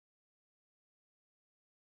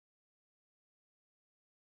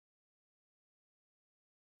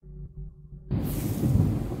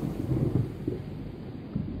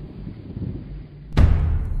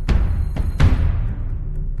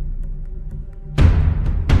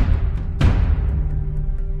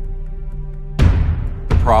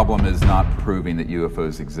problem is not proving that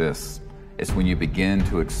UFOs exist. It's when you begin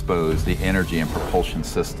to expose the energy and propulsion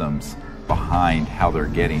systems behind how they're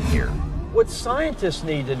getting here. What scientists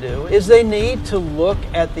need to do is they need to look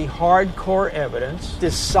at the hardcore evidence,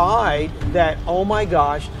 decide that, oh my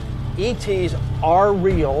gosh, ETs are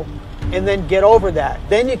real, and then get over that.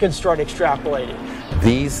 Then you can start extrapolating.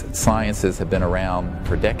 These sciences have been around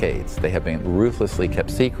for decades. They have been ruthlessly kept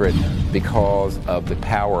secret because of the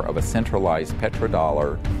power of a centralized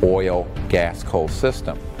petrodollar oil, gas, coal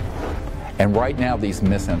system. And right now these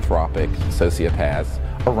misanthropic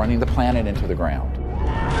sociopaths are running the planet into the ground.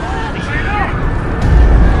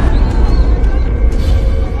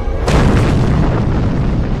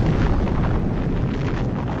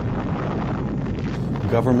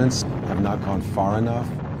 Governments have not gone far enough,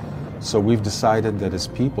 so we've decided that as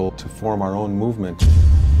people to form our own movement.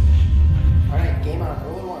 All right, game on,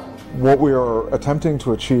 roll one. What we are attempting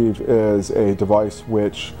to achieve is a device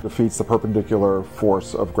which defeats the perpendicular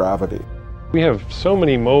force of gravity. We have so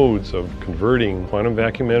many modes of converting quantum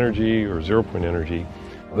vacuum energy or zero-point energy.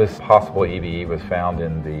 This possible EVE was found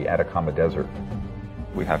in the Atacama Desert.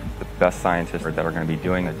 We have the best scientists that are going to be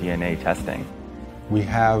doing the DNA testing. We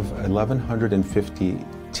have 1,150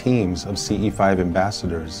 teams of CE5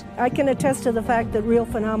 ambassadors. I can attest to the fact that real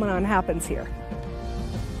phenomenon happens here.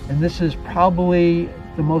 And this is probably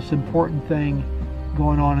the most important thing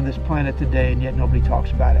going on this planet today, and yet nobody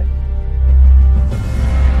talks about it.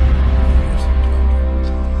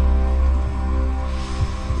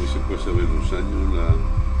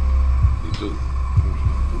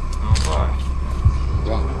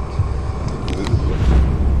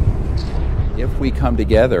 If we come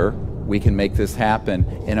together, we can make this happen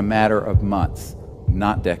in a matter of months,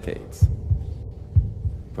 not decades.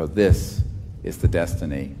 For this is the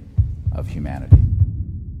destiny of humanity.